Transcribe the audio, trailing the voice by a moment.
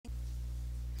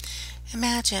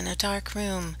Imagine a dark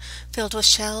room filled with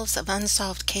shelves of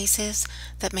unsolved cases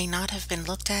that may not have been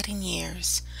looked at in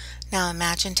years. Now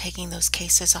imagine taking those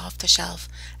cases off the shelf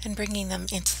and bringing them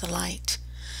into the light.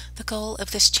 The goal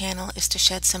of this channel is to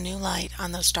shed some new light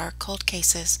on those dark cold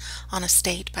cases on a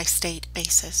state-by-state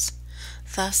basis.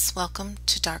 Thus, welcome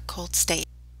to Dark Cold State.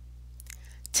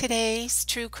 Today's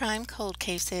true crime cold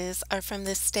cases are from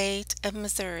the state of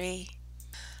Missouri.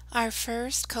 Our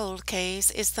first cold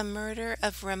case is the murder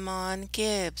of Ramon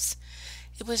Gibbs.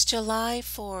 It was July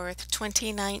 4th,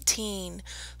 2019,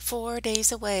 4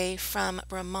 days away from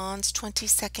Ramon's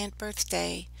 22nd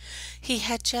birthday. He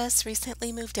had just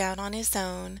recently moved out on his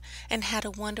own and had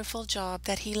a wonderful job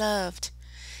that he loved.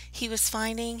 He was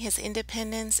finding his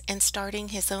independence and starting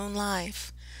his own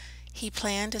life. He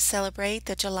planned to celebrate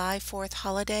the July 4th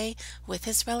holiday with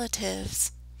his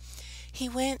relatives. He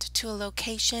went to a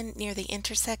location near the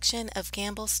intersection of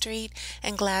Gamble Street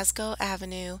and Glasgow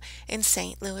Avenue in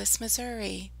St. Louis,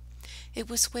 Missouri. It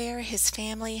was where his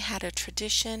family had a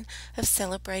tradition of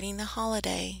celebrating the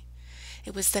holiday.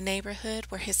 It was the neighborhood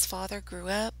where his father grew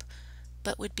up,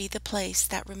 but would be the place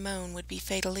that Ramon would be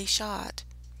fatally shot.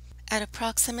 At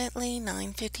approximately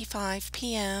 9:55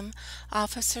 p.m.,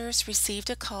 officers received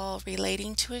a call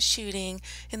relating to a shooting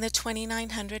in the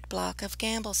 2900 block of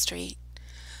Gamble Street.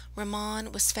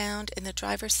 Ramon was found in the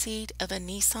driver's seat of a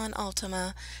Nissan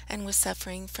Altima and was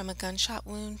suffering from a gunshot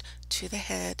wound to the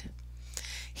head.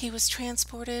 He was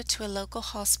transported to a local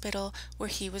hospital where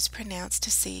he was pronounced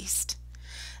deceased.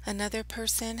 Another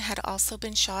person had also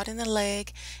been shot in the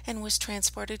leg and was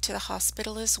transported to the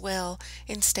hospital as well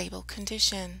in stable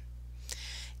condition.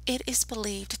 It is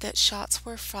believed that shots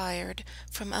were fired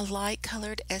from a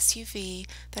light-colored SUV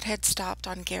that had stopped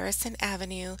on Garrison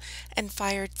Avenue and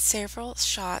fired several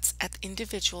shots at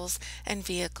individuals and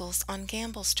vehicles on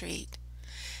Gamble Street.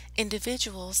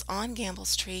 Individuals on Gamble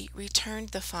Street returned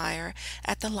the fire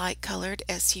at the light-colored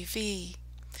SUV.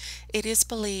 It is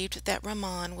believed that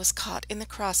Ramon was caught in the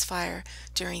crossfire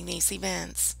during these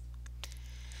events.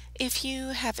 If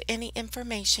you have any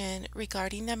information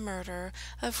regarding the murder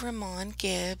of Ramon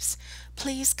Gibbs,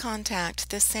 please contact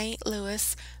the St.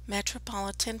 Louis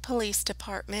Metropolitan Police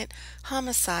Department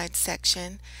Homicide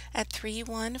Section at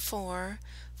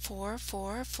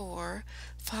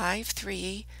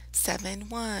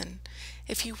 314-444-5371.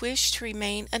 If you wish to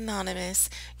remain anonymous,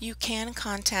 you can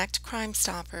contact Crime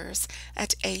Stoppers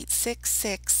at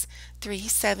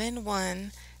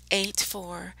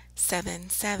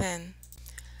 866-371-8477.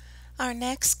 Our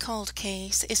next cold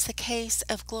case is the case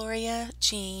of Gloria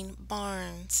Jean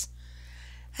Barnes.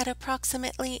 At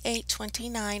approximately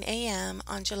 8:29 a.m.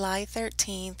 on July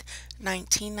 13,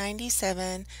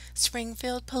 1997,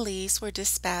 Springfield police were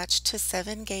dispatched to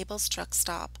 7 Gables truck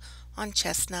stop on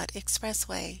Chestnut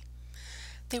Expressway.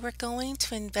 They were going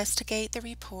to investigate the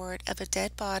report of a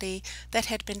dead body that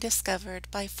had been discovered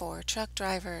by 4 truck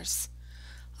drivers.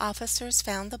 Officers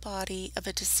found the body of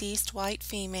a deceased white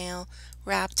female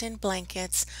wrapped in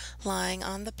blankets lying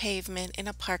on the pavement in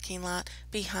a parking lot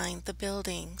behind the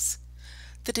buildings.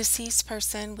 The deceased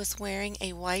person was wearing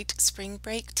a white spring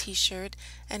break t-shirt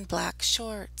and black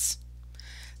shorts.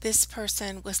 This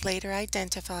person was later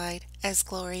identified as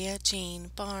Gloria Jean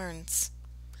Barnes.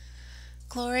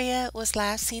 Gloria was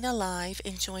last seen alive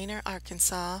in Joyner,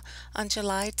 Arkansas on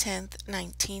July 10,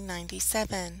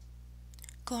 1997.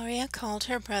 Gloria called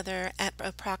her brother at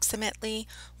approximately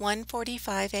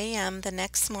 1:45 a.m. the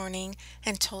next morning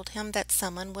and told him that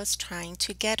someone was trying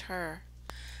to get her.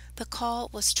 The call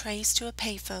was traced to a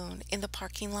payphone in the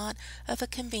parking lot of a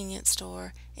convenience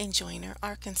store in Joyner,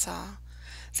 Arkansas.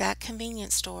 That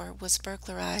convenience store was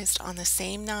burglarized on the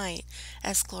same night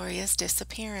as Gloria's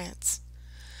disappearance.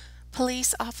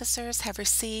 Police officers have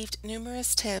received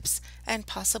numerous tips and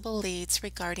possible leads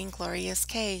regarding Gloria's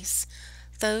case.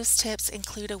 Those tips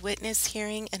include a witness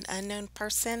hearing an unknown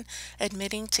person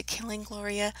admitting to killing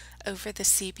Gloria over the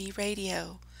CB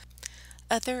radio.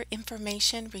 Other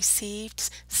information received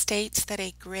states that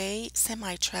a gray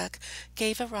semi-truck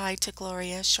gave a ride to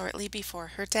Gloria shortly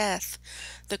before her death.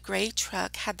 The gray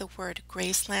truck had the word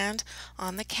Graceland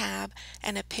on the cab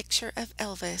and a picture of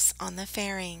Elvis on the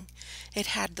fairing. It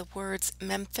had the words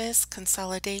Memphis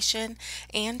Consolidation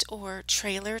and/or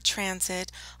Trailer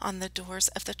Transit on the doors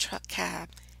of the truck cab.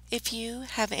 If you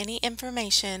have any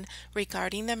information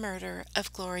regarding the murder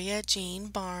of Gloria Jean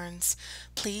Barnes,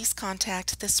 please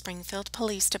contact the Springfield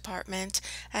Police Department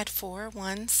at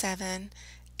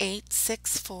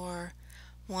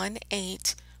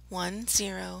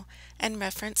 417-864-1810 and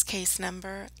reference case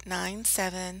number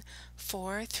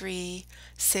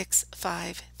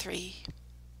 9743653.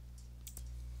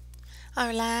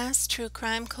 Our last true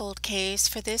crime cold case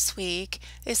for this week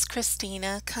is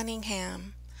Christina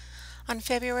Cunningham. On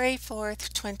February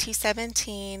 4th,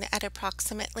 2017, at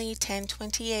approximately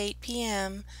 10:28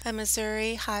 p.m., a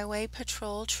Missouri Highway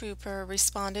Patrol trooper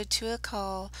responded to a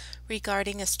call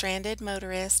regarding a stranded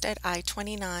motorist at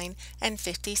I-29 and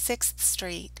 56th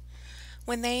Street.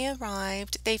 When they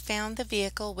arrived, they found the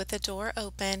vehicle with the door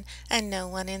open and no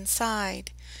one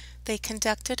inside. They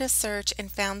conducted a search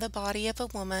and found the body of a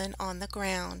woman on the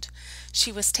ground.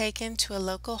 She was taken to a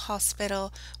local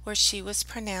hospital where she was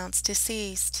pronounced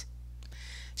deceased.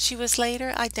 She was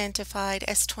later identified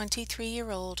as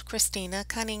 23-year-old Christina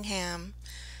Cunningham.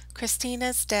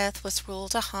 Christina's death was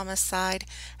ruled a homicide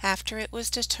after it was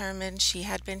determined she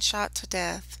had been shot to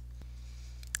death.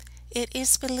 It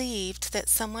is believed that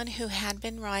someone who had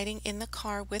been riding in the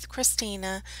car with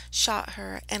Christina shot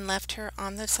her and left her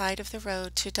on the side of the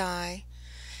road to die.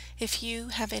 If you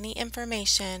have any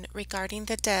information regarding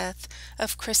the death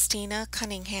of Christina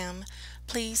Cunningham,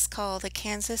 please call the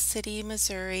Kansas City,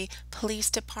 Missouri Police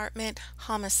Department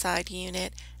Homicide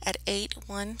Unit at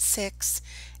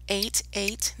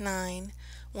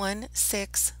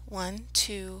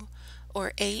 816-889-1612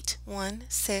 or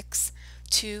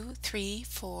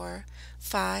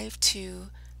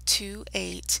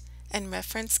 816-234-5228 and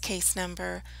reference case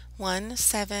number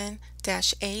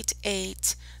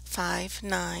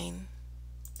 17-8859.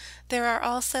 There are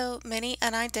also many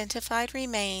unidentified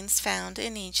remains found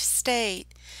in each state.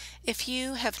 If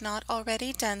you have not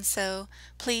already done so,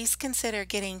 please consider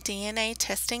getting DNA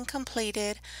testing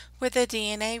completed where the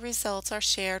DNA results are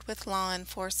shared with law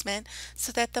enforcement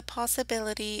so that the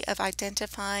possibility of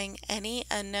identifying any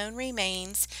unknown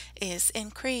remains is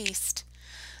increased.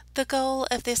 The goal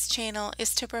of this channel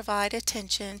is to provide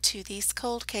attention to these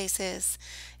cold cases.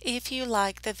 If you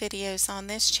like the videos on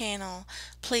this channel,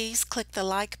 please click the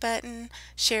like button,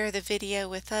 share the video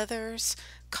with others,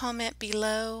 comment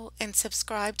below, and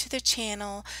subscribe to the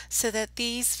channel so that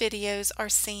these videos are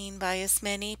seen by as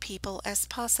many people as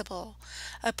possible.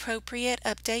 Appropriate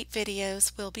update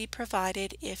videos will be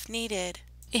provided if needed.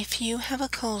 If you have a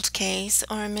cold case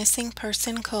or a missing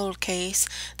person cold case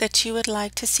that you would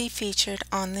like to see featured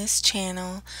on this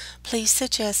channel, please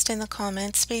suggest in the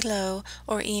comments below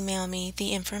or email me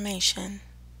the information.